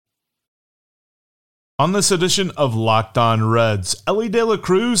On this edition of Locked On Reds, Elly De La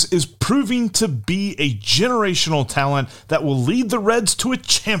Cruz is proving to be a generational talent that will lead the Reds to a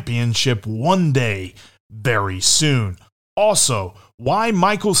championship one day, very soon. Also, why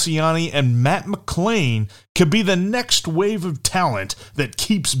Michael Ciani and Matt McLain could be the next wave of talent that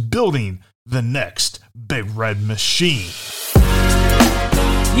keeps building the next Big Red machine.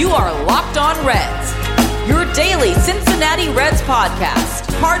 You are Locked On Reds, your daily Cincinnati Reds podcast,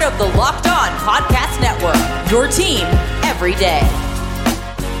 part of the Locked On Podcast Network, your team every day.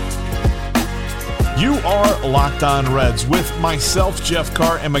 You are Locked On Reds with myself, Jeff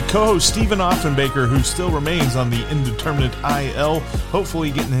Carr, and my co-host, Stephen Offenbaker, who still remains on the indeterminate IL. Hopefully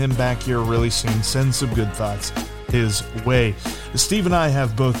getting him back here really soon. Send some good thoughts his way. Steve and I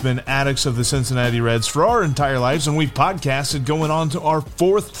have both been addicts of the Cincinnati Reds for our entire lives, and we've podcasted going on to our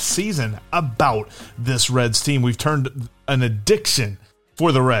fourth season about this Reds team. We've turned an addiction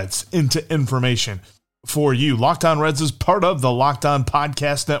for the Reds into information for you. Locked On Reds is part of the Locked On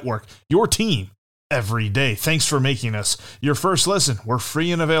Podcast Network, your team every day. Thanks for making us your first listen. We're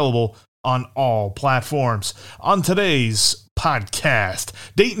free and available on all platforms. On today's podcast,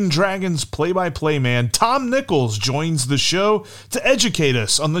 Dayton Dragons play-by-play man Tom Nichols joins the show to educate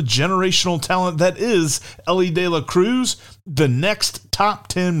us on the generational talent that is Elly De La Cruz, the next top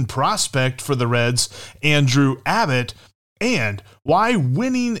 10 prospect for the Reds, Andrew Abbott, and why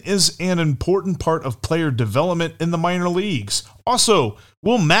winning is an important part of player development in the minor leagues. Also,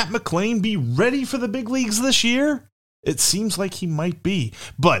 will Matt McLain be ready for the big leagues this year? It seems like he might be,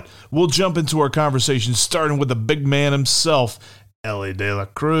 but we'll jump into our conversation starting with the big man himself, Elly De La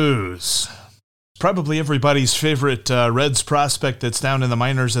Cruz. Probably everybody's favorite Reds prospect that's down in the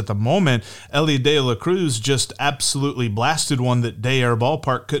minors at the moment. Elly De La Cruz just absolutely blasted one that Day Air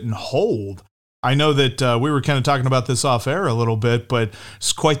Ballpark couldn't hold. I know that we were kind of talking about this off air a little bit, but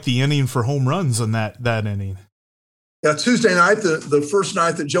it's quite the inning for home runs on that inning. Yeah, Tuesday night, the first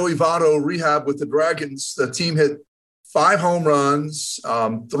night that Joey Votto rehabbed with the Dragons, the team hit 5 home runs,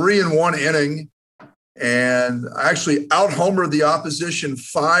 3 in 1 inning, and actually out-homered the opposition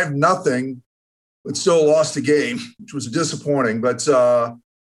 5-0, but still lost the game, which was disappointing. But De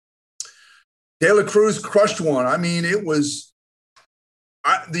La Cruz crushed one. I mean, it was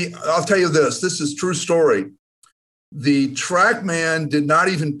I'll tell you this is true story. The TrackMan did not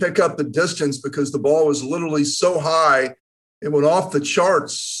even pick up the distance because the ball was literally so high, it went off the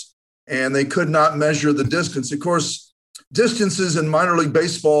charts, and they could not measure the distance. Of course, distances in minor league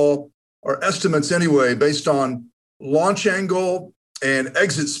baseball are estimates anyway, based on launch angle and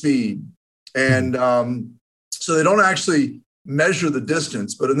exit speed. And so they don't actually measure the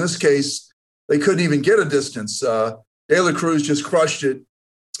distance. But in this case, they couldn't even get a distance. De La Cruz just crushed it.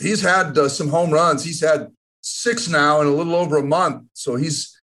 He's had some home runs. He's had 6 now in a little over a month. So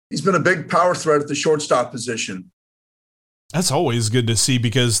he's been a big power threat at the shortstop position. That's always good to see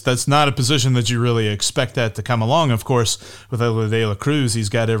because that's not a position that you really expect that to come along. Of course, with Elly De La Cruz, he's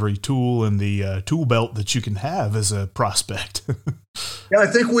got every tool in the tool belt that you can have as a prospect. Yeah, I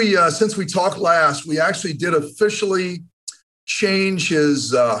think since we talked last, we actually did officially change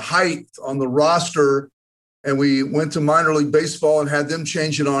his height on the roster, and we went to minor league baseball and had them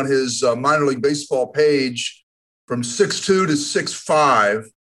change it on his minor league baseball page from 6'2" to 6'5".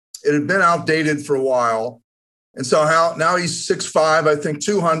 It had been outdated for a while. And so now he's 6'5", I think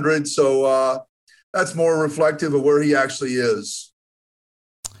 200. So that's more reflective of where he actually is.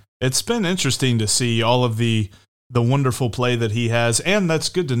 It's been interesting to see all of the wonderful play that he has. And that's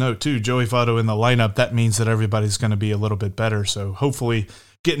good to note, too. Joey Votto in the lineup, that means that everybody's going to be a little bit better. So hopefully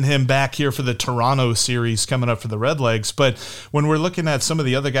getting him back here for the Toronto series coming up for the Redlegs. But when we're looking at some of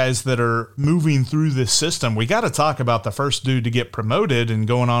the other guys that are moving through this system, we got to talk about the first dude to get promoted and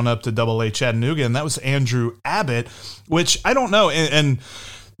going on up to Double-A Chattanooga, and that was Andrew Abbott, which I don't know, and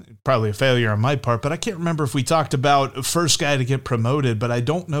probably a failure on my part, but I can't remember if we talked about first guy to get promoted, but I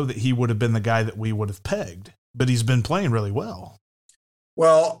don't know that he would have been the guy that we would have pegged, but he's been playing really well.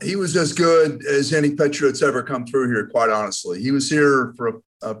 Well, he was as good as any pitcher that's ever come through here, quite honestly. He was here for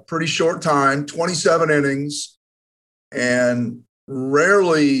a pretty short time, 27 innings, and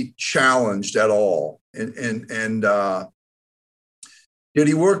rarely challenged at all. And did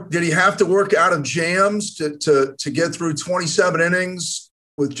he have to work out of jams to get through 27 innings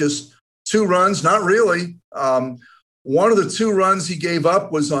with just 2 runs? Not really. One of the 2 runs he gave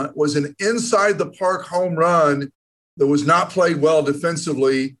up was an inside the park home run that was not played well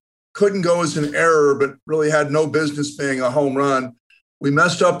defensively, couldn't go as an error, but really had no business being a home run. We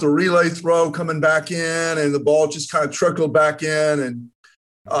messed up the relay throw coming back in, and the ball just kind of trickled back in, and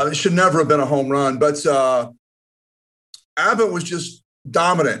it should never have been a home run. But Abbott was just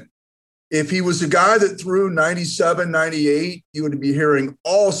dominant. If he was a guy that threw 97, 98, you would be hearing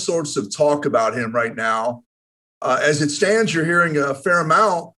all sorts of talk about him right now. As it stands, you're hearing a fair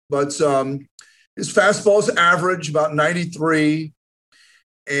amount, but his fastball is average, about 93,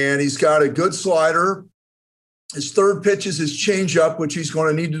 and he's got a good slider. His third pitch is his changeup, which he's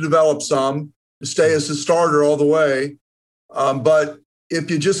going to need to develop some to stay as a starter all the way. But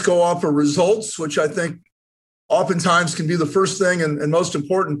if you just go off of results, which I think oftentimes can be the first thing and most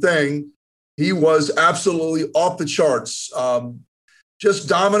important thing, he was absolutely off the charts. Just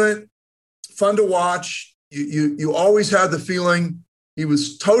dominant, fun to watch. You always had the feeling he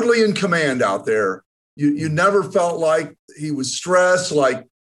was totally in command out there. You never felt like he was stressed, like,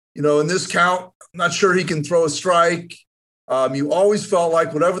 in this count, I'm not sure he can throw a strike. You always felt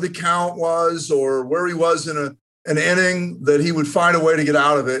like whatever the count was or where he was in an inning, that he would find a way to get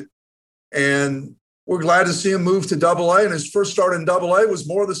out of it. And we're glad to see him move to Double-A. And his first start in Double-A was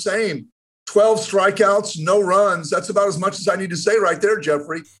more of the same. 12 strikeouts, no runs. That's about as much as I need to say right there,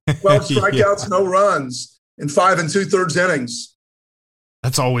 Jeffrey. 12 strikeouts, no runs in 5 2/3 innings.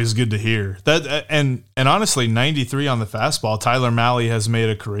 That's always good to hear. That and honestly, 93 on the fastball. Tyler Mahle has made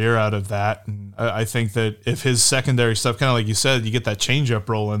a career out of that, and I think that if his secondary stuff, kind of like you said, you get that changeup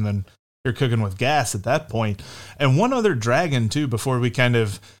rolling, then you're cooking with gas at that point. And one other dragon too, before we kind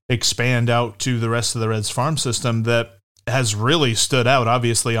of expand out to the rest of the Reds farm system, that has really stood out,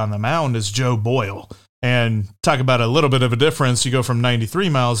 obviously on the mound, is Joe Boyle. And talk about a little bit of a difference. You go from 93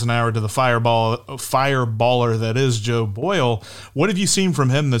 miles an hour to the fireballer that is Joe Boyle. What have you seen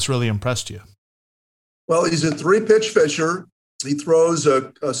from him that's really impressed you? Well, he's a 3-pitch pitcher. He throws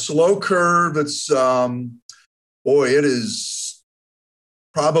a slow curve. It's, it is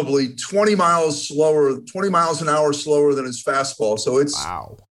probably 20 miles an hour slower than his fastball. So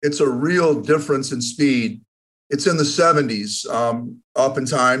it's a real difference in speed. It's in the 70s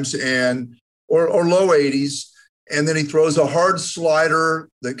oftentimes, or low 80s. And then he throws a hard slider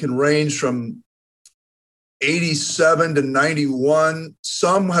that can range from 87 to 91.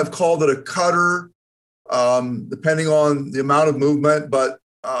 Some have called it a cutter, depending on the amount of movement, but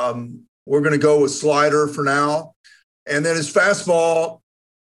we're going to go with slider for now. And then his fastball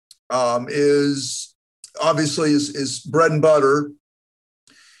is obviously his bread and butter.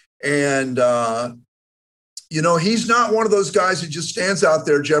 And, he's not one of those guys who just stands out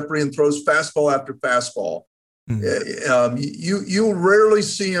there, Jeffrey, and throws fastball after fastball. Mm-hmm. You rarely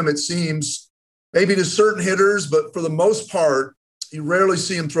see him, it seems, maybe to certain hitters, but for the most part, you rarely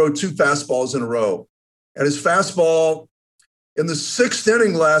see him throw 2 fastballs in a row. And his fastball in the 6th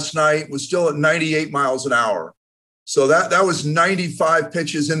inning last night was still at 98 miles an hour. So that was 95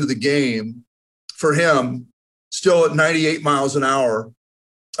 pitches into the game for him, still at 98 miles an hour.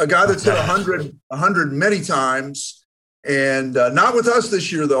 A guy that's hit 100 many times, and not with us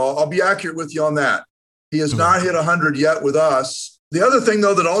this year, though. I'll be accurate with you on that. He has not hit 100 yet with us. The other thing,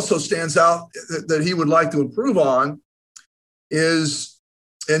 though, that also stands out that he would like to improve on is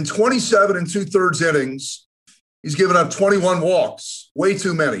in 27 2/3 innings, he's given up 21 walks, way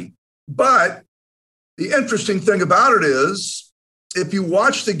too many. But the interesting thing about it is, if you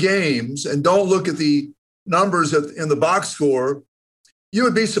watch the games and don't look at the numbers in the box score, you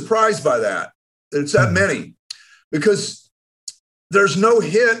would be surprised by that it's that many, because there's no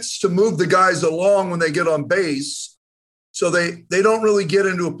hits to move the guys along when they get on base. So they don't really get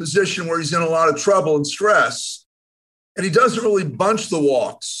into a position where he's in a lot of trouble and stress. And he doesn't really bunch the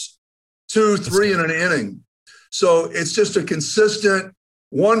walks, 2, 3 in an inning. So it's just a consistent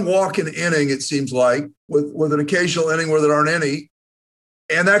 1 walk an inning, it seems like, with an occasional inning where there aren't any.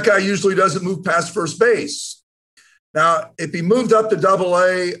 And that guy usually doesn't move past first base. Now, if he moved up to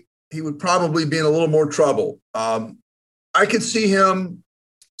Double-A, he would probably be in a little more trouble. I could see him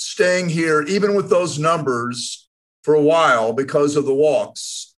staying here, even with those numbers, for a while because of the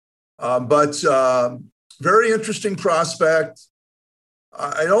walks. But very interesting prospect.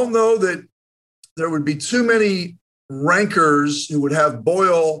 I don't know that there would be too many rankers who would have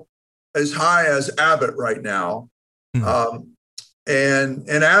Boyle as high as Abbott right now. Mm-hmm.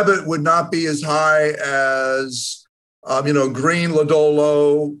 And Abbott would not be as high as Green,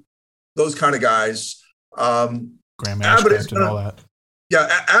 Lodolo, those kind of guys. Graham Ashcraft and all that. Yeah,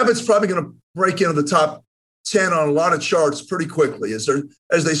 Abbott's probably going to break into the top 10 on a lot of charts pretty quickly as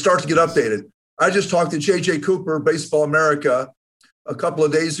they start to get updated. I just talked to J.J. Cooper, Baseball America, a couple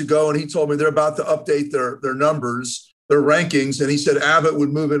of days ago, and he told me they're about to update their numbers, their rankings, and he said Abbott would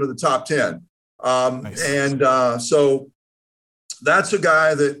move into the top 10. Nice. And so that's a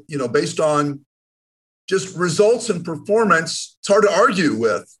guy that, based on just results and performance, it's hard to argue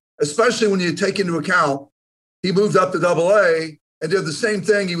with, especially when you take into account he moved up to Double-A and did the same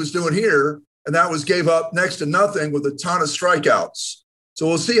thing he was doing here, and that was gave up next to nothing with a ton of strikeouts. So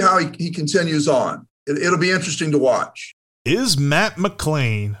we'll see how he continues on. It'll be interesting to watch. Is Matt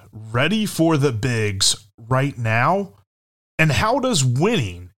McLain ready for the bigs right now? And how does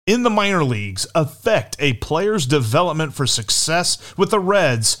winning in the minor leagues affect a player's development for success with the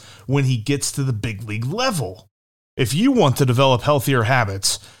Reds when he gets to the big league level? If you want to develop healthier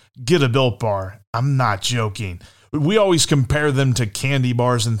habits, get a Built Bar. I'm not joking. We always compare them to candy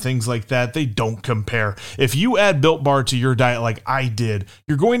bars and things like that. They don't compare. If you add Built Bar to your diet like I did,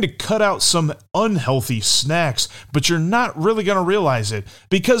 you're going to cut out some unhealthy snacks, but you're not really going to realize it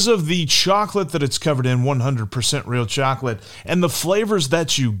because of the chocolate that it's covered in, 100% real chocolate, and the flavors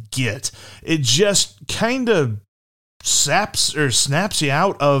that you get. It just kind of snaps you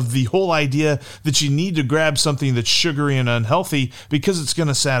out of the whole idea that you need to grab something that's sugary and unhealthy because it's going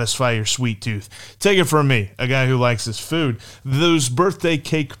to satisfy your sweet tooth. Take it from me, a guy who likes his food. Those birthday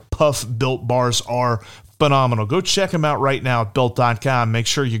cake puff Built Bars are phenomenal. Go check them out right now at Built.com. Make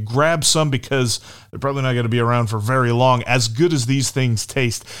sure you grab some because they're probably not going to be around for very long, as good as these things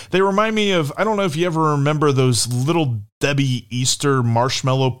taste. They remind me of, I don't know if you ever remember those Little Debbie Easter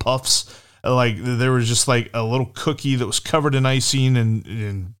marshmallow puffs. Like there was just like a little cookie that was covered in icing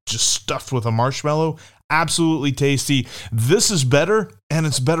and just stuffed with a marshmallow. Absolutely tasty. This is better, and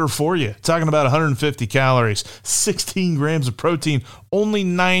it's better for you. Talking about 150 calories, 16 grams of protein, only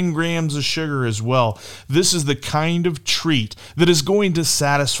 9 grams of sugar as well. This is the kind of treat that is going to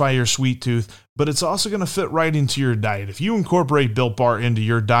satisfy your sweet tooth, but it's also going to fit right into your diet. If you incorporate Built Bar into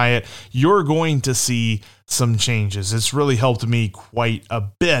your diet, you're going to see some changes. It's really helped me quite a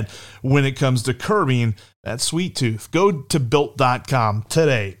bit when it comes to curbing that sweet tooth. Go to Built.com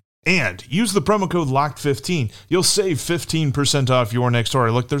today and use the promo code LOCKED15. You'll save 15% off your next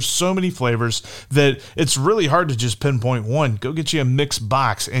order. Look, there's so many flavors that it's really hard to just pinpoint one. Go get you a mixed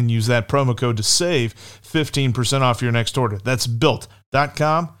box and use that promo code to save 15% off your next order. That's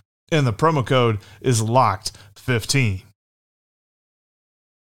Built.com, and the promo code is LOCKED15.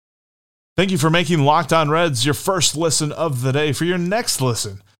 Thank you for making Locked On Reds your first listen of the day. For your next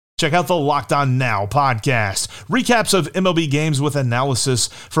listen, check out the Locked On Now podcast. Recaps of MLB games with analysis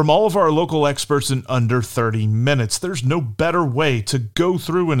from all of our local experts in under 30 minutes. There's no better way to go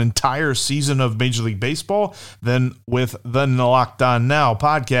through an entire season of Major League Baseball than with the Locked On Now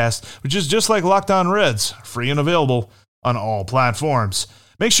podcast, which is just like Locked On Reds, free and available on all platforms.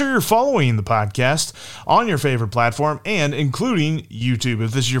 Make sure you're following the podcast on your favorite platform and including YouTube.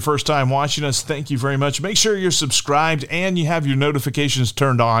 If this is your first time watching us, thank you very much. Make sure you're subscribed and you have your notifications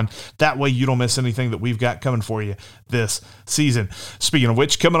turned on. That way you don't miss anything that we've got coming for you this season. Speaking of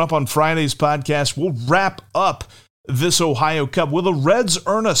which, coming up on Friday's podcast, we'll wrap up this Ohio Cup. Will the Reds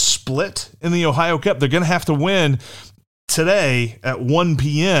earn a split in the Ohio Cup? They're going to have to win today at 1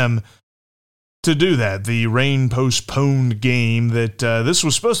 p.m., to do that. The rain-postponed game that this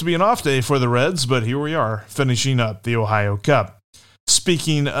was supposed to be an off day for the Reds, but here we are finishing up the Ohio Cup.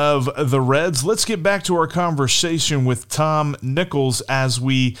 Speaking of the Reds, let's get back to our conversation with Tom Nichols as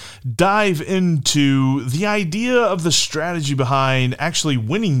we dive into the idea of the strategy behind actually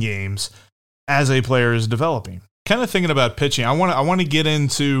winning games as a player is developing. Kind of thinking about pitching. I want to get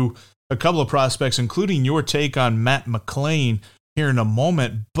into a couple of prospects, including your take on Matt McLain here in a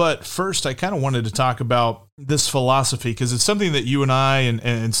moment. But first, I kind of wanted to talk about this philosophy because it's something that you and I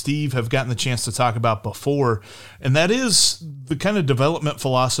and Steve have gotten the chance to talk about before. And that is the kind of development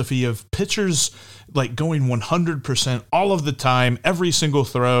philosophy of pitchers like going 100% all of the time. Every single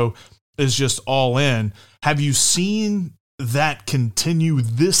throw is just all in. Have you seen that continue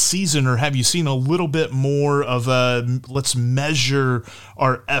this season, or have you seen a little bit more of a let's measure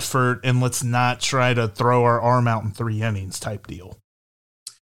our effort and let's not try to throw our arm out in 3 innings type deal?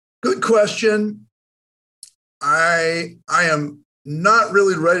 Good question. I am not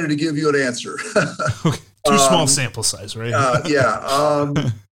really ready to give you an answer. Too small sample size, right? I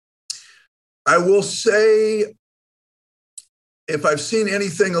will say if I've seen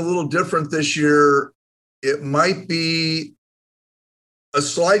anything a little different this year, it might be a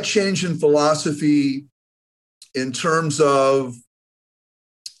slight change in philosophy in terms of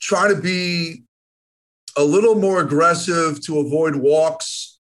trying to be a little more aggressive to avoid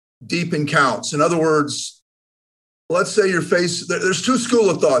walks deep in counts. In other words, let's say there's 2 schools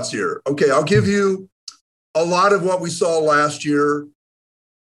of thoughts here. Okay, I'll give you a lot of what we saw last year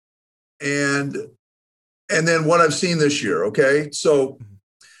and then what I've seen this year, okay? So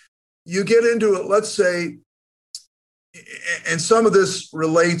you get into it, let's say, and some of this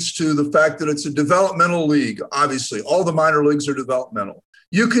relates to the fact that it's a developmental league. Obviously, all the minor leagues are developmental.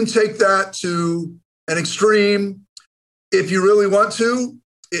 You can take that to an extreme if you really want to,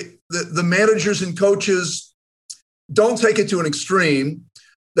 the managers and coaches don't take it to an extreme.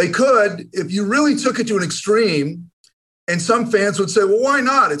 They could, if you really took it to an extreme, and some fans would say, well, why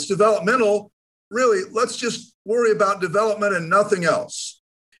not? It's developmental. Really, let's just worry about development and nothing else.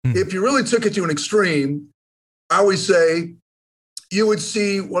 If you really took it to an extreme, I always say you would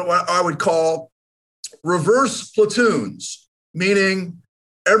see what I would call reverse platoons, meaning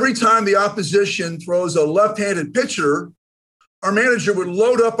every time the opposition throws a left-handed pitcher, our manager would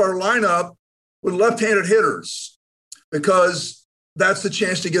load up our lineup with left-handed hitters because that's the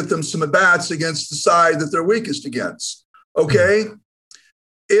chance to get them some at-bats against the side that they're weakest against. Okay?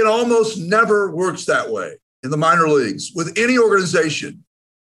 It almost never works that way in the minor leagues with any organization.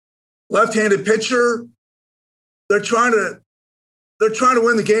 Left-handed pitcher, they're trying to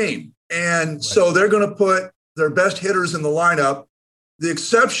win the game. And so they're going to put their best hitters in the lineup. The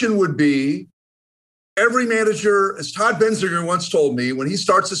exception would be every manager, as Todd Benziger once told me, when he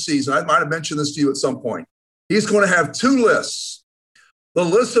starts the season, I might have mentioned this to you at some point, he's going to have two lists, the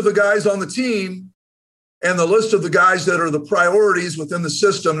list of the guys on the team and the list of the guys that are the priorities within the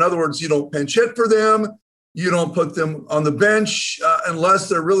system. In other words, you don't pinch hit for them. You don't put them on the bench unless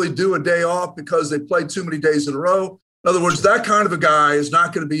they're really due a day off because they played too many days in a row. In other words, that kind of a guy is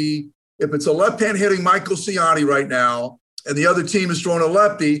not going to be, if it's a left-hand hitting Michael Ciani right now and the other team is throwing a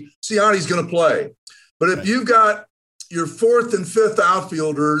lefty, Ciani's going to play. But if you've got your fourth and fifth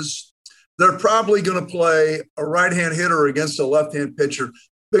outfielders, they're probably going to play a right-hand hitter against a left-hand pitcher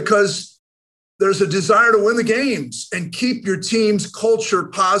because there's a desire to win the games and keep your team's culture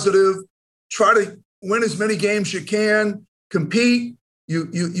positive. Try to win as many games you can, compete.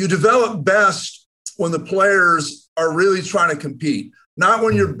 You develop best when the players are really trying to compete, not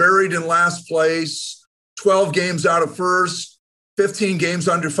when you're buried in last place, 12 games out of first, 15 games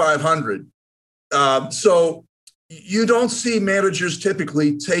under 500. So you don't see managers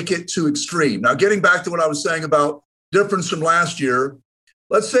typically take it to extreme. Now, getting back to what I was saying about difference from last year,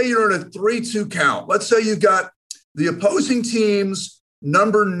 let's say you're in a 3-2 count. Let's say you've got the opposing team's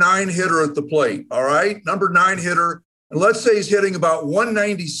number 9 hitter at the plate, all right? Number 9 hitter, and let's say he's hitting about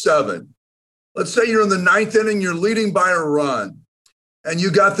 197. Let's say you're in the 9th inning, you're leading by a run, and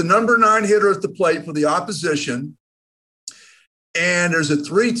you got the number 9 hitter at the plate for the opposition, and there's a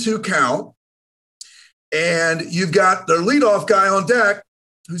 3-2 count, and you've got their leadoff guy on deck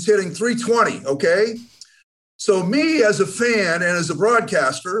who's hitting 320, okay? So me as a fan and as a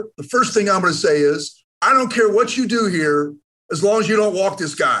broadcaster, the first thing I'm going to say is, I don't care what you do here as long as you don't walk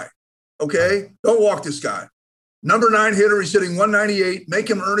this guy, okay? Don't walk this guy. Number 9 hitter, he's hitting 198, make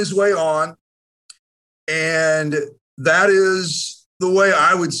him earn his way on. And that is the way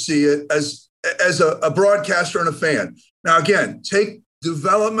I would see it as a broadcaster and a fan. Now, again, take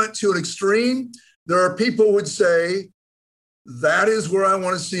development to an extreme. There are people who would say, that is where I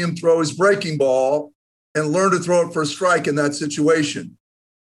want to see him throw his breaking ball and learn to throw it for a strike in that situation.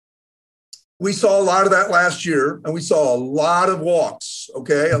 We saw a lot of that last year, and we saw a lot of walks,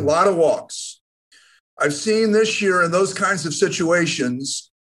 okay? A lot of walks. I've seen this year in those kinds of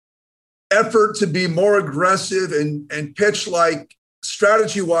situations, effort to be more aggressive and pitch like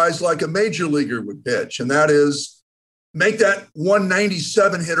strategy-wise like a major leaguer would pitch, and that is make that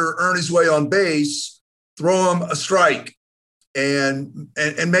 197 hitter earn his way on base, throw him a strike, and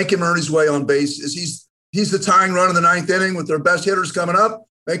make him earn his way on base. He's the tying run in the 9th inning with their best hitters coming up,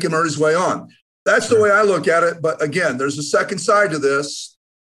 make him earn his way on. That's the way I look at it. But again, there's a second side to this.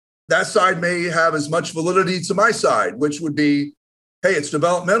 That side may have as much validity to my side, which would be, hey, it's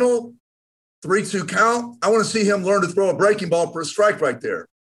developmental, 3-2 count. I want to see him learn to throw a breaking ball for a strike right there.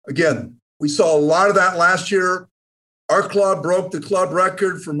 Again, we saw a lot of that last year. Our club broke the club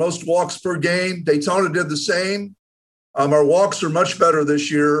record for most walks per game. Daytona did the same. Our walks are much better this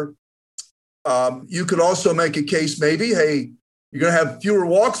year. You could also make a case maybe, hey, you're going to have fewer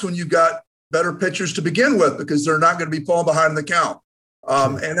walks when you've got better pitchers to begin with because they're not going to be falling behind in the count.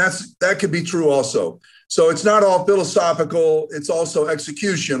 And that could be true also. So it's not all philosophical. It's also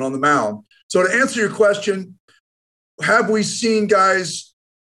execution on the mound. So to answer your question, have we seen guys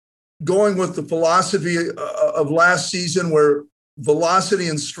going with the philosophy of last season where velocity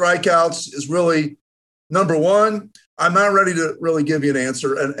and strikeouts is really number one? I'm not ready to really give you an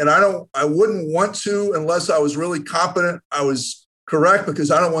answer. And I wouldn't want to unless I was really confident I was correct,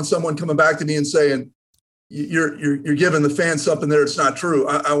 because I don't want someone coming back to me and saying, you're giving the fans something there. It's not true.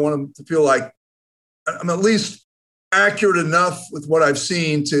 I want them to feel like I'm at least accurate enough with what I've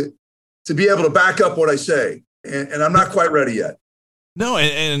seen to be able to back up what I say. And I'm not quite ready yet. No,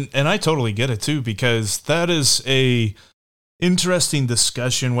 and I totally get it too, because that is interesting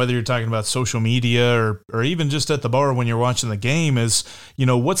discussion, whether you're talking about social media or even just at the bar when you're watching the game, is,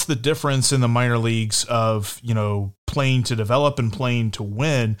 what's the difference in the minor leagues of, playing to develop and playing to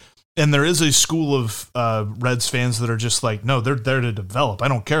win? And there is a school of Reds fans that are just like, no, they're there to develop. I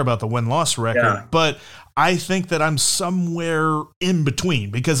don't care about the win-loss record. Yeah. But I think that I'm somewhere in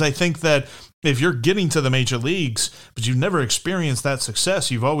between, because I think that if you're getting to the major leagues, but you've never experienced that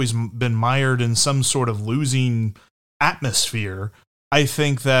success, you've always been mired in some sort of losing atmosphere, I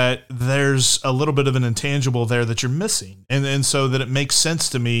think that there's a little bit of an intangible there that you're missing. And so that it makes sense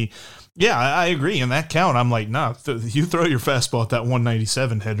to me. Yeah, I agree. In that count, I'm like, nah, you throw your fastball at that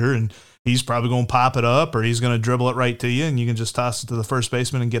 197 hitter and he's probably going to pop it up, or he's going to dribble it right to you, and you can just toss it to the first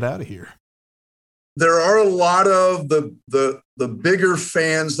baseman and get out of here. There are a lot of the bigger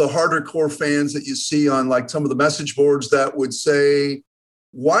fans, the harder core fans that you see on like some of the message boards that would say,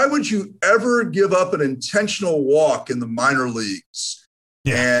 why would you ever give up an intentional walk in the minor leagues?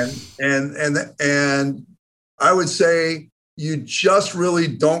 Yeah. And I would say you just really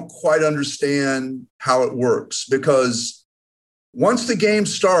don't quite understand how it works, because once the game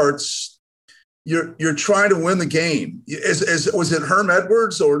starts, you're trying to win the game. Was it Herm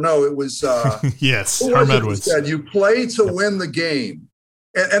Edwards or no? It was yes, Herm Edwards said you play to win the game,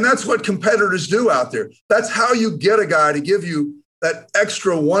 and that's what competitors do out there. That's how you get a guy to give you that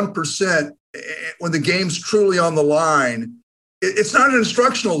extra 1% when the game's truly on the line. It's not an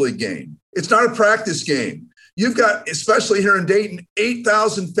instructional league game. It's not a practice game. You've got, especially here in Dayton,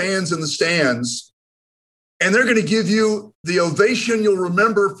 8,000 fans in the stands, and they're going to give you the ovation you'll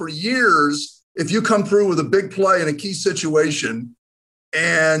remember for years if you come through with a big play in a key situation.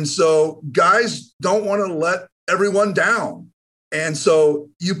 And so guys don't want to let everyone down. And so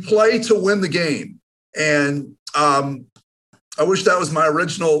you play to win the game. And I wish that was my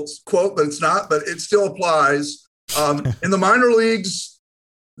original quote, but it's not, but it still applies. In the minor leagues,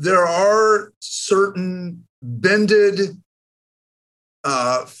 there are certain bended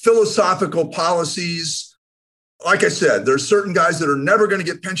philosophical policies. Like I said, there's certain guys that are never going to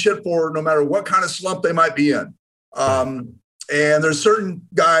get pinch hit for no matter what kind of slump they might be in. And there's certain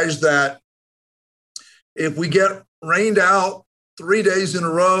guys that if we get rained out 3 days in a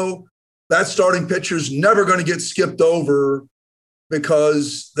row, that starting pitcher's never going to get skipped over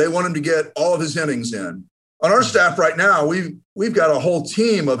because they want him to get all of his innings in. On our staff right now, we've got a whole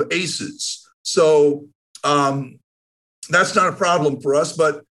team of aces. So that's not a problem for us,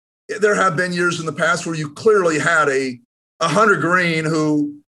 but there have been years in the past where you clearly had a Hunter Green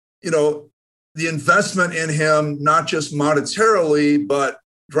who, the investment in him, not just monetarily, but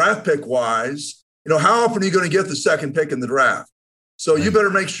draft pick wise, how often are you going to get the second pick in the draft? So you better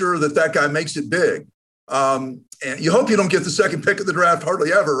make sure that guy makes it big. And you hope you don't get the second pick of the draft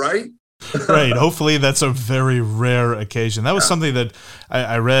hardly ever, right? Right. Hopefully that's a very rare occasion. That was something that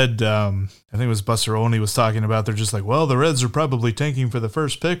I read. I think it was Buster Olney was talking about. They're just like, well, the Reds are probably tanking for the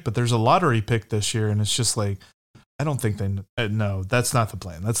first pick, but there's a lottery pick this year. And it's just like, I don't think no, that's not the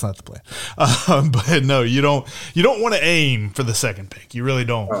plan. That's not the plan. But no, you don't want to aim for the second pick. You really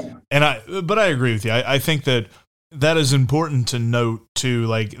don't. Oh. But I agree with you. I think that is important to note too.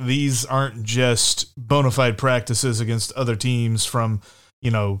 Like, these aren't just bona fide practices against other teams from,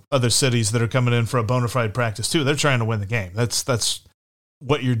 other cities that are coming in for a bona fide practice too. They're trying to win the game. That's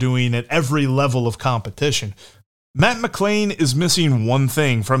what you're doing at every level of competition. Matt McLain is missing one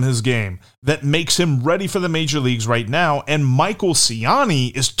thing from his game that makes him ready for the major leagues right now, and Michael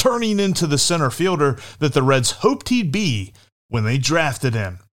Ciani is turning into the center fielder that the Reds hoped he'd be when they drafted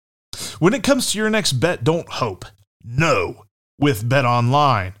him. When it comes to your next bet, don't hope. Know with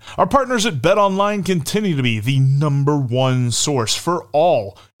BetOnline. Our partners at BetOnline continue to be the number one source for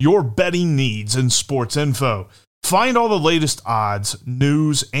all your betting needs and sports info. Find all the latest odds,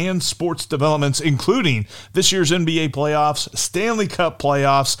 news, and sports developments, including this year's NBA playoffs, Stanley Cup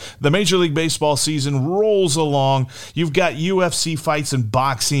playoffs. The Major League Baseball season rolls along. You've got UFC fights and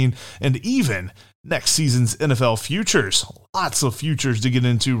boxing, and even next season's NFL futures. Lots of futures to get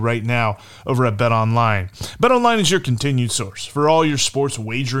into right now over at BetOnline. BetOnline is your continued source for all your sports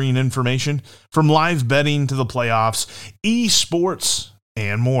wagering information, from live betting to the playoffs, esports,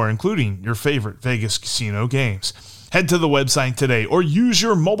 and more, including your favorite Vegas casino games. Head to the website today or use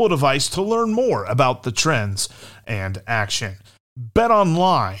your mobile device to learn more about the trends and action.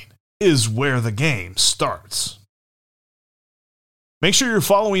 BetOnline is where the game starts. Make sure you're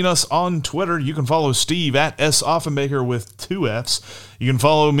following us on Twitter. You can follow Steve at S. Offenbaker with 2 Fs. You can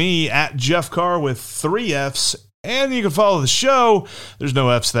follow me at Jeff Carr with 3 Fs. And you can follow the show, there's no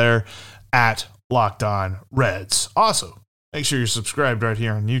Fs there, at Locked On Reds. Also, make sure you're subscribed right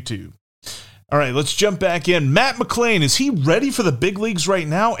here on YouTube. All right, let's jump back in. Matt McLain, is he ready for the big leagues right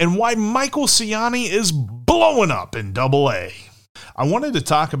now? And why Michael Ciani is blowing up in Double-A? I wanted to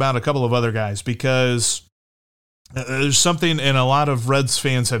talk about a couple of other guys because there's something, and a lot of Reds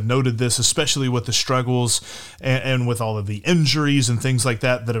fans have noted this, especially with the struggles and with all of the injuries and things like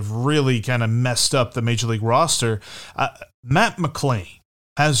that that have really kind of messed up the Major League roster. Matt McLain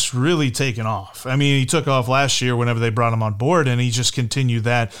has really taken off. I mean, he took off last year whenever they brought him on board, and he just continued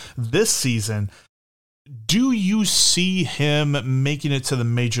that this season. Do you see him making it to the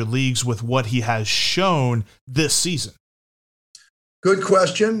major leagues with what he has shown this season? Good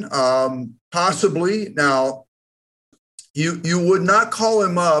question. Possibly. Now, you would not call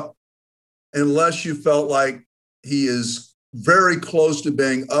him up unless you felt like he is very close to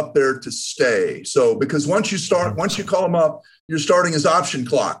being up there to stay. So, because once you call him up, you're starting his option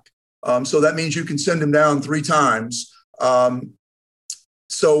clock. So that means you can send him down 3 times.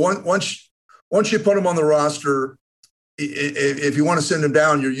 So once you put him on the roster, if you want to send him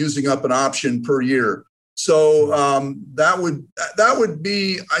down, you're using up an option per year. So that would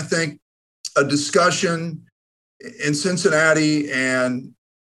be, I think, a discussion in Cincinnati. And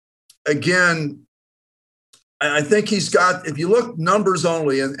again, I think he's got, if you look numbers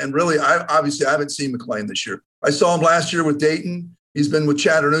only, and really, I haven't seen McLain this year. I saw him last year with Dayton. He's been with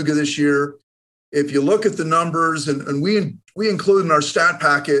Chattanooga this year. If you look at the numbers, and we include in our stat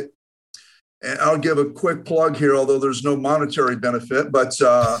packet, and I'll give a quick plug here, although there's no monetary benefit, but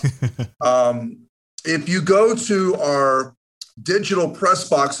if you go to our digital press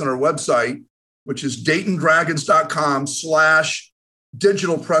box on our website, which is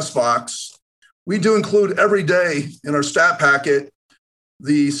DaytonDragons.com/digital press box, we do include every day in our stat packet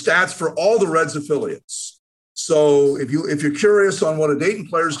the stats for all the Reds affiliates. So if you're curious on what a Dayton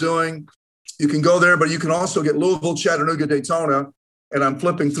player is doing, you can go there, but you can also get Louisville, Chattanooga, Daytona. And I'm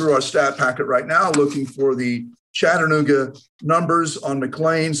flipping through our stat packet right now, looking for the Chattanooga numbers on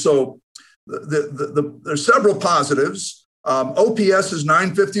McLain. So there's several positives. OPS is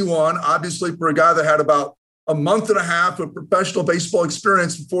 951. Obviously, for a guy that had about a month and a half of professional baseball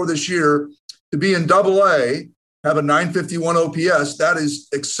experience before this year, to be in Double-A, have a 951 OPS, that is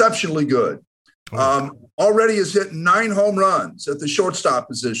exceptionally good. Already has hit 9 home runs at the shortstop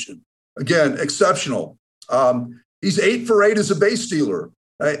position. Again, exceptional. He's 8 for 8 as a base stealer.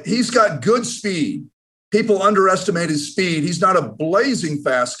 He's got good speed. People underestimate his speed. He's not a blazing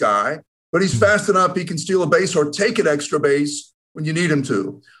fast guy, but he's fast enough he can steal a base or take an extra base when you need him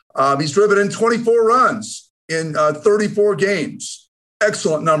to. He's driven in 24 runs in 34 games.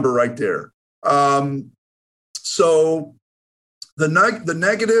 Excellent number right there. So the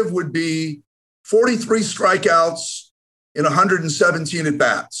negative would be 43 strikeouts in 117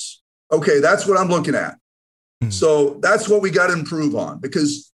 at-bats. Okay, that's what I'm looking at. So that's what we got to improve on,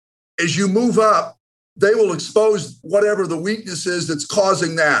 because as you move up, they will expose whatever the weakness is that's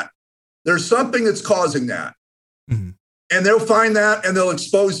causing that. There's something that's causing that. And they'll find that and they'll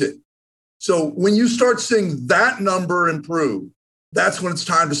expose it. So when you start seeing that number improve, that's when it's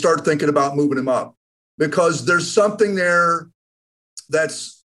time to start thinking about moving him up, because there's something there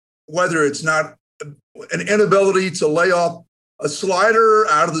that's, whether it's not an inability to lay off a slider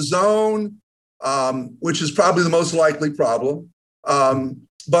out of the zone, which is probably the most likely problem.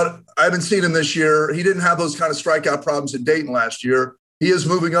 But I haven't seen him this year. He didn't have those kind of strikeout problems in Dayton last year. He is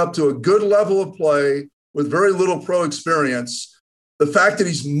moving up to a good level of play with very little pro experience. The fact that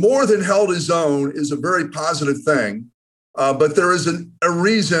he's more than held his own is a very positive thing. But there is a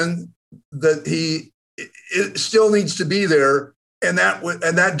reason that it still needs to be there. And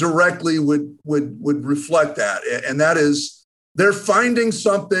that directly would reflect that. And that is, they're finding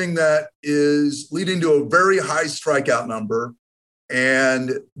something that is leading to a very high strikeout number,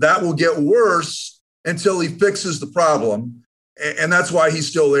 and that will get worse until he fixes the problem. And that's why he's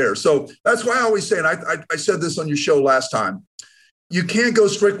still there. So that's why I always say, and I said this on your show last time, you can't go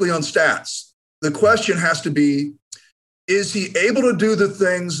strictly on stats. The question has to be, is he able to do the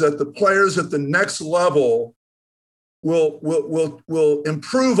things that the players at the next level will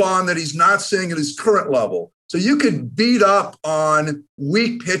improve on that he's not seeing at his current level? So you could beat up on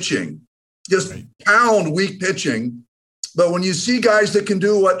weak pitching, just pound weak pitching. But when you see guys that can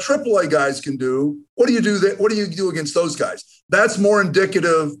do what AAA guys can do, what do you do against those guys? That's more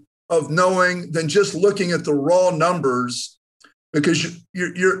indicative of knowing than just looking at the raw numbers, because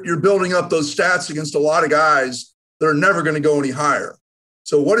you're building up those stats against a lot of guys that are never going to go any higher.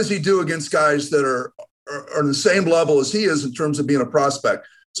 So what does he do against guys that are on the same level as he is in terms of being a prospect?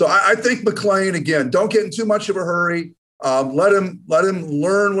 So I think McLain, again, don't get in too much of a hurry. Let him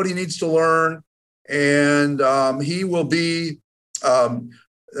learn what he needs to learn, and he will be.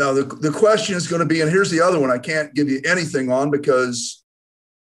 Now, the question is going to be, and here's the other one I can't give you anything on because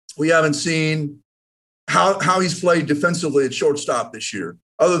we haven't seen how he's played defensively at shortstop this year,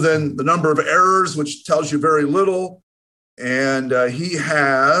 other than the number of errors, which tells you very little. And he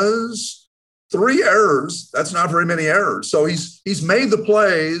has 3 errors. That's not very many errors. So he's made the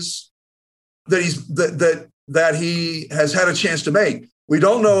plays that he has had a chance to make. We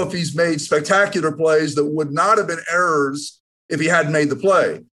don't know if he's made spectacular plays that would not have been errors if he hadn't made the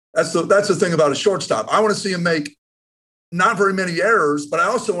play. That's the thing about a shortstop. I want to see him make not very many errors, but I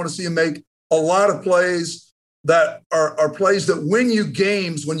also want to see him make a lot of plays that are plays that win you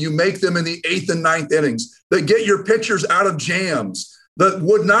games when you make them in the 8th and 9th innings, that get your pitchers out of jams, that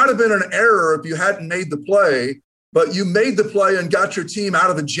would not have been an error if you hadn't made the play, but you made the play and got your team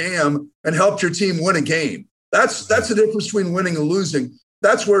out of a jam and helped your team win a game. That's the difference between winning and losing.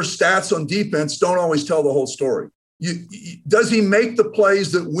 That's where stats on defense don't always tell the whole story. Does he make the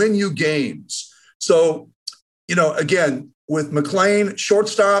plays that win you games? So, again, with McLain,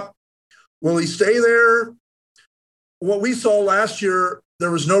 shortstop, will he stay there? What we saw last year,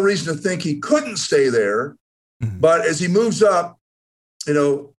 there was no reason to think he couldn't stay there. Mm-hmm. But as he moves up,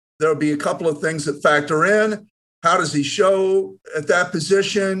 there'll be a couple of things that factor in. How does he show at that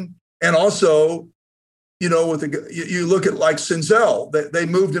position? And also, you look at like Senzel, they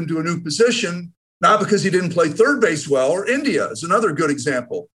moved him to a new position, not because he didn't play third base well, or India is another good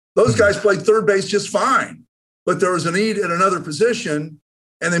example. Those guys played third base just fine, but there was a need at another position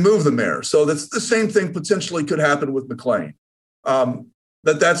and they moved them there. So that's the same thing potentially could happen with McLain.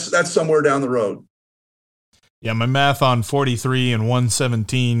 But that's somewhere down the road. Yeah, my math on 43 and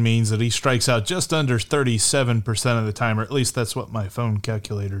 117 means that he strikes out just under 37% of the time, or at least that's what my phone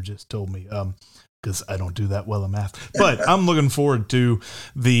calculator just told me. Because I don't do that well in math. But I'm looking forward to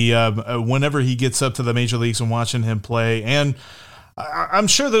the whenever he gets up to the major leagues and watching him play. And I'm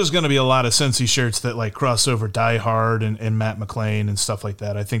sure there's going to be a lot of Cincy shirts that like cross over Die Hard and Matt McLain and stuff like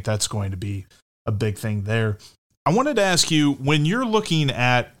that. I think that's going to be a big thing there. I wanted to ask you, when you're looking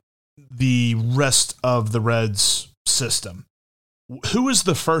at the rest of the Reds system, who is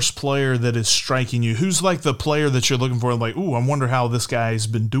the first player that is striking you? Who's like the player that you're looking for? Like, I wonder how this guy's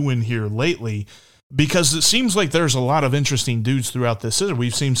been doing here lately. Because it seems like there's a lot of interesting dudes throughout this season.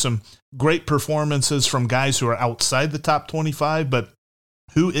 We've seen some great performances from guys who are outside the top 25, but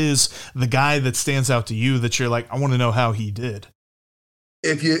who is the guy that stands out to you that you're like, I want to know how he did?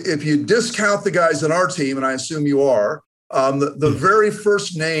 If you discount the guys on our team, and I assume you are, the very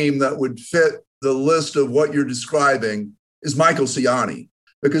first name that would fit the list of what you're describing is Michael Ciani,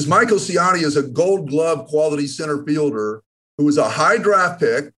 because Michael Ciani is a Gold Glove quality center fielder who was a high draft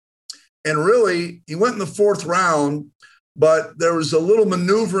pick. And really, he went in the 4th round, but there was a little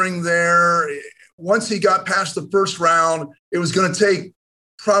maneuvering there. Once he got past the 1st round, it was going to take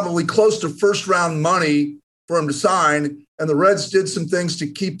probably close to 1st round money for him to sign. And the Reds did some things to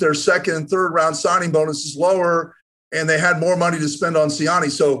keep their 2nd and 3rd round signing bonuses lower, and they had more money to spend on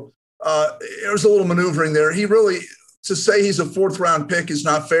Ciani. So there was a little maneuvering there. He really, to say he's a 4th round pick is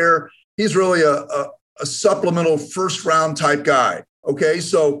not fair. He's really a supplemental 1st round type guy. Okay,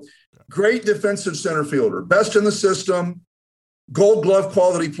 so great defensive center fielder, best in the system, Gold Glove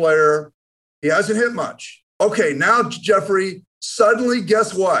quality player. He hasn't hit much. Okay, now, Jeffrey, suddenly,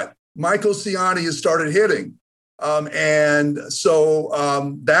 guess what? Michael Ciani has started hitting. And so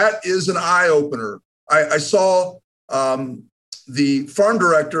that is an eye-opener. I saw the farm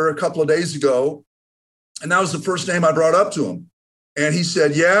director a couple of days ago, and that was the first name I brought up to him. And he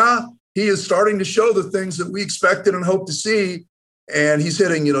said, yeah, he is starting to show the things that we expected and hoped to see. And he's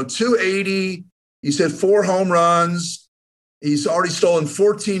hitting, 280. He's hit 4 home runs. He's already stolen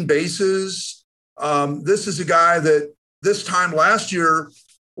 14 bases. This is a guy that this time last year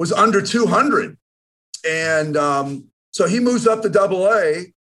was under 200. And so he moves up to AA,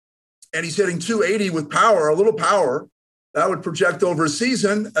 and he's hitting 280 with power, a little power. That would project over a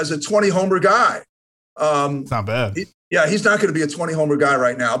season as a 20-homer guy. It's not bad. He's not going to be a 20-homer guy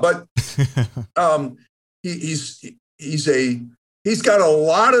right now, but he's got a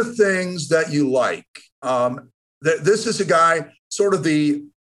lot of things that you like. This is a guy, sort of the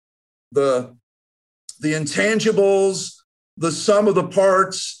intangibles, the sum of the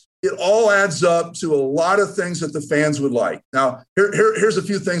parts. It all adds up to a lot of things that the fans would like. Now, here's a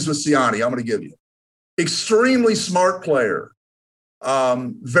few things with Ciani I'm going to give you. Extremely smart player,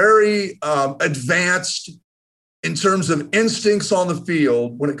 very advanced in terms of instincts on the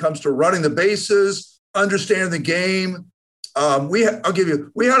field when it comes to running the bases, understanding the game. We had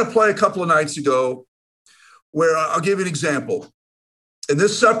a play a couple of nights ago where I'll give you an example. And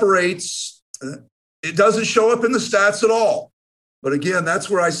this separates, it doesn't show up in the stats at all. But again, that's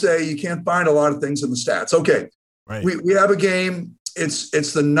where I say you can't find a lot of things in the stats. Okay, Right. we have a game. It's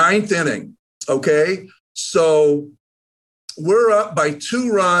the 9th inning. Okay, so we're up by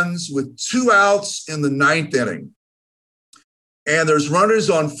 2 runs with 2 outs in the 9th inning. And there's runners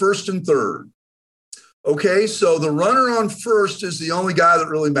on first and third. Okay, so the runner on first is the only guy that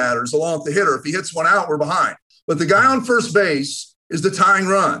really matters, along with the hitter. If he hits one out, we're behind. But the guy on first base is the tying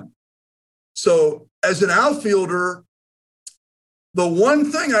run. So as an outfielder, the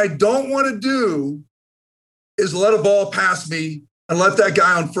one thing I don't want to do is let a ball pass me and let that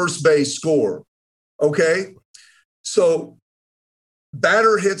guy on first base score. Okay, so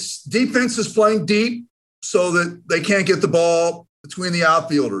batter hits, defense is playing deep so that they can't get the ball between the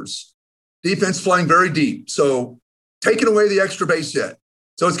outfielders. Defense playing very deep, so taking away the extra base hit.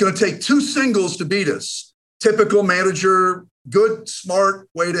 So it's going to take 2 singles to beat us. Typical manager, good, smart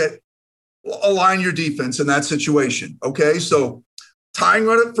way to align your defense in that situation. Okay, so tying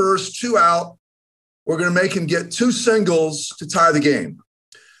run at first, 2 out. We're going to make him get 2 singles to tie the game.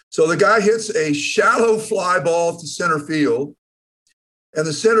 So the guy hits a shallow fly ball to center field, and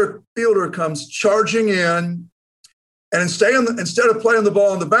the center fielder comes charging in, and instead of playing the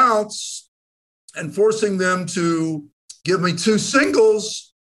ball on the bounce and forcing them to give me 2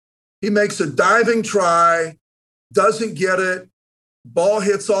 singles, he makes a diving try, doesn't get it, ball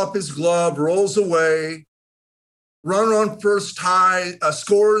hits off his glove, rolls away, runner on first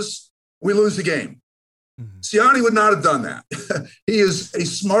scores, we lose the game. Siani would not have done that. He is a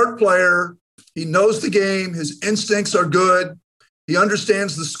smart player. He knows the game. His instincts are good. He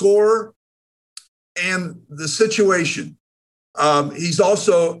understands the score and the situation. He's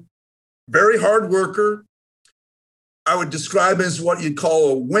also very hard worker. I would describe him as what you'd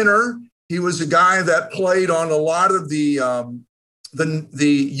call a winner. He was a guy that played on a lot of the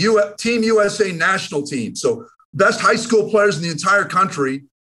Team USA national team. So best high school players in the entire country.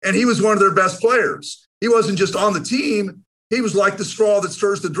 And he was one of their best players. He wasn't just on the team. He was like the straw that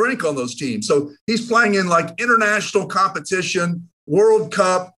stirs the drink on those teams. So he's playing in like international competition, World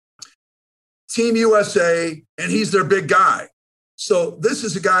Cup, Team USA, and he's their big guy. So this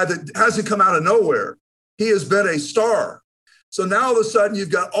is a guy that hasn't come out of nowhere. He has been a star. So now all of a sudden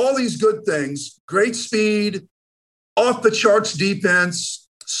you've got all these good things, great speed, off the charts defense,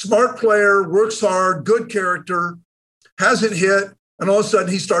 smart player, works hard, good character, hasn't hit, and all of a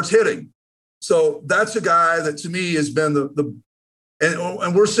sudden he starts hitting. So that's a guy that to me has been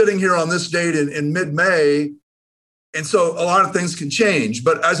and we're sitting here on this date in mid-May. And so a lot of things can change.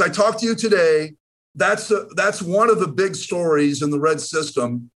 But as I talk to you today, that's one of the big stories in the Red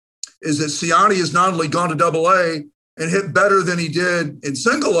system is that Siani has not only gone to AA and hit better than he did in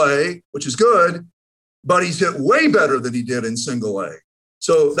single A, which is good, but he's hit way better than he did in single A.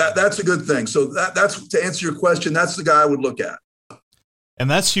 So that's a good thing. So that's to answer your question, that's the guy I would look at. And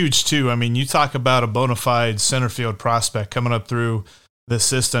that's huge too. I mean, you talk about a bona fide center field prospect coming up through the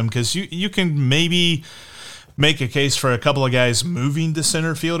system because you can maybe make a case for a couple of guys moving to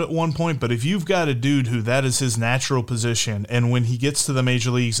center field at one point, but if you've got a dude who that is his natural position, and when he gets to the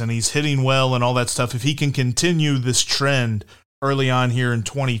major leagues and he's hitting well and all that stuff, if he can continue this trend early on here in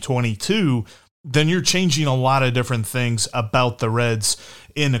 2022, then you're changing a lot of different things about the Reds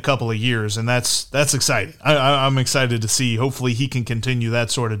in a couple of years, and that's exciting. I'm excited to see. Hopefully, he can continue that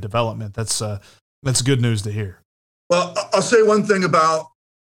sort of development. That's good news to hear. Well, I'll say one thing about,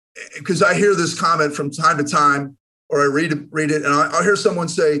 because I hear this comment from time to time, or I read it, and I'll hear someone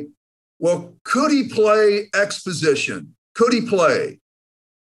say, "Well, could he play X position? Could he play?"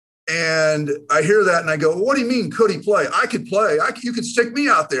 And I hear that and I go, well, what do you mean, could he play? I could play. You could stick me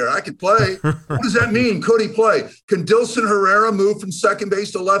out there. I could play. What does that mean? Could he play? Can Dilson Herrera move from second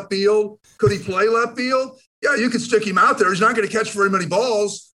base to left field? Could he play left field? Yeah, you could stick him out there. He's not going to catch very many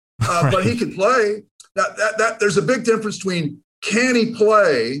balls, right. But he could play. There's a big difference between can he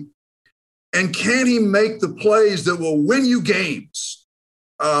play and can he make the plays that will win you games?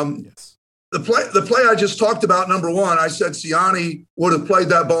 Yes. The play I just talked about, number one, I said Siani would have played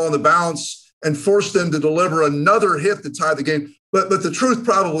that ball on the bounce and forced them to deliver another hit to tie the game. But the truth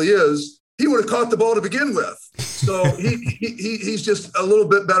probably is he would have caught the ball to begin with. So he's just a little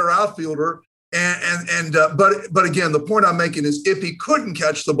bit better outfielder. But again, the point I'm making is if he couldn't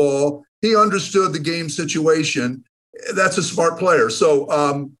catch the ball, he understood the game situation. That's a smart player.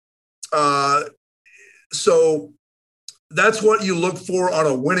 So that's what you look for on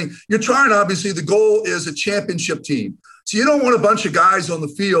a winning. You're trying, obviously, the goal is a championship team. So you don't want a bunch of guys on the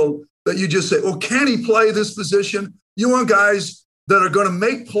field that you just say, well, can he play this position? You want guys that are going to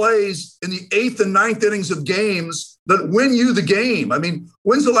make plays in the 8th and 9th innings of games that win you the game. I mean,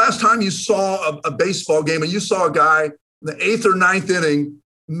 when's the last time you saw a baseball game and you saw a guy the 8th or 9th inning,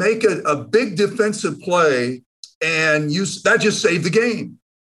 make a big defensive play, and that just saved the game.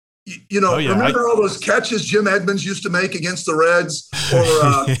 Remember all those catches Jim Edmonds used to make against the Reds?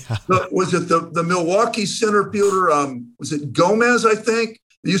 Or was it the Milwaukee center fielder? Was it Gomez, I think?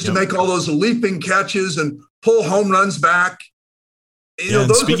 They used to make all those leaping catches and pull home runs back.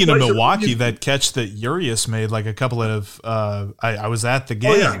 And speaking of Milwaukee, that catch that Urias made, like a couple of, I was at the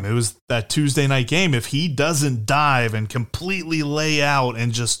game. Oh, yeah. It was that Tuesday night game. If he doesn't dive and completely lay out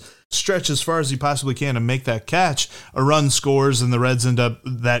and just stretch as far as he possibly can and make that catch, a run scores and the Reds end up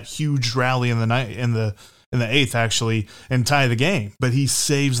that huge rally in the 8th actually and tie the game. But he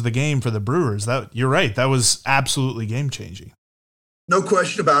saves the game for the Brewers. You're right. That was absolutely game changing. No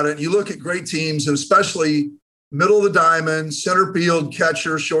question about it. You look at great teams, and especially middle of the diamond, center field,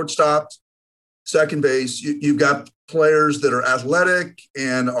 catcher, shortstop, second base. You've got players that are athletic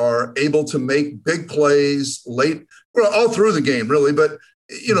and are able to make big plays late, all through the game, really. But,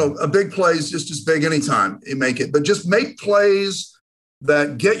 a big play is just as big anytime you make it. But just make plays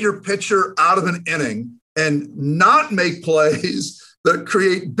that get your pitcher out of an inning, and not make plays that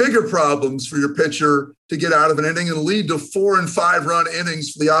create bigger problems for your pitcher to get out of an inning and lead to 4 and 5 run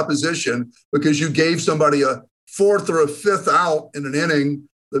innings for the opposition because you gave somebody a 4th or a 5th out in an inning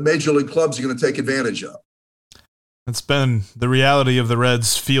the major league clubs are going to take advantage of. It's been the reality of the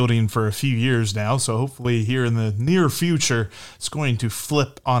Reds fielding for a few years now, so hopefully here in the near future, it's going to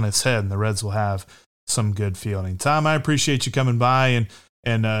flip on its head and the Reds will have some good fielding. Tom, I appreciate you coming by and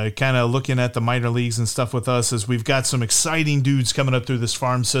kind of looking at the minor leagues and stuff with us, as we've got some exciting dudes coming up through this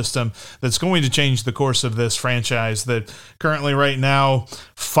farm system that's going to change the course of this franchise that currently right now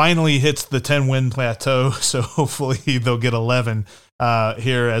finally hits the 10-win plateau. So hopefully they'll get 11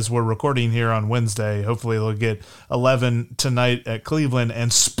 here as we're recording here on Wednesday. Hopefully they'll get 11 tonight at Cleveland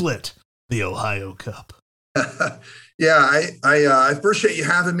and split the Ohio Cup. Yeah, I appreciate you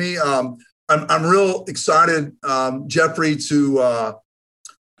having me. I'm real excited, Jeffrey, to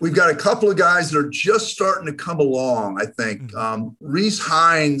we've got a couple of guys that are just starting to come along, I think. Rhys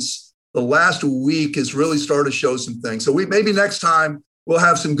Hines, the last week, has really started to show some things. So maybe next time we'll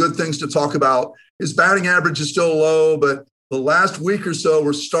have some good things to talk about. His batting average is still low, but the last week or so,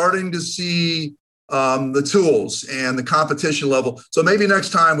 we're starting to see the tools and the competition level. So maybe next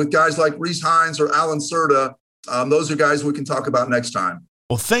time with guys like Rhys Hines or Alan Cerda, those are guys we can talk about next time.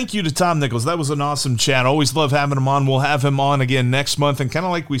 Well, thank you to Tom Nichols. That was an awesome chat. Always love having him on. We'll have him on again next month. And kind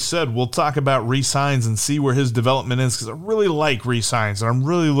of like we said, we'll talk about Rhys Hines and see where his development is, because I really like Rhys Hines. And I'm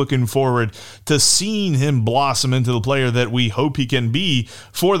really looking forward to seeing him blossom into the player that we hope he can be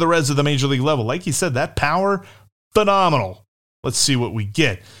for the Reds at the major league level. Like you said, that power, phenomenal. Let's see what we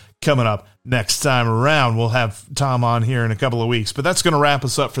get coming up next time around. We'll have Tom on here in a couple of weeks. But that's going to wrap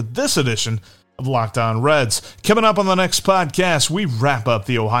us up for this edition of Locked On Reds. Coming up on the next podcast, we wrap up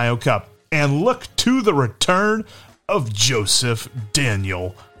the Ohio Cup and look to the return of Joseph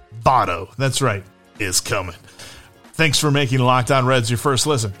Daniel Votto. That's right, is coming. Thanks for making Locked On Reds your first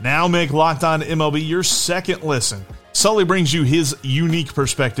listen. Now make Locked On MLB your second listen. Sully brings you his unique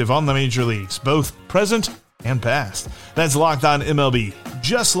perspective on the major leagues, both present and past. That's Locked On MLB,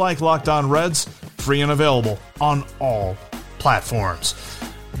 just like Locked On Reds, free and available on all platforms.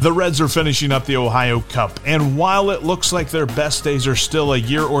 The Reds are finishing up the Ohio Cup, and while it looks like their best days are still a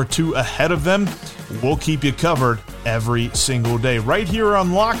year or two ahead of them, we'll keep you covered every single day right here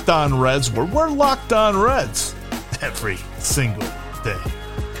on Locked On Reds, where we're Locked On Reds every single day.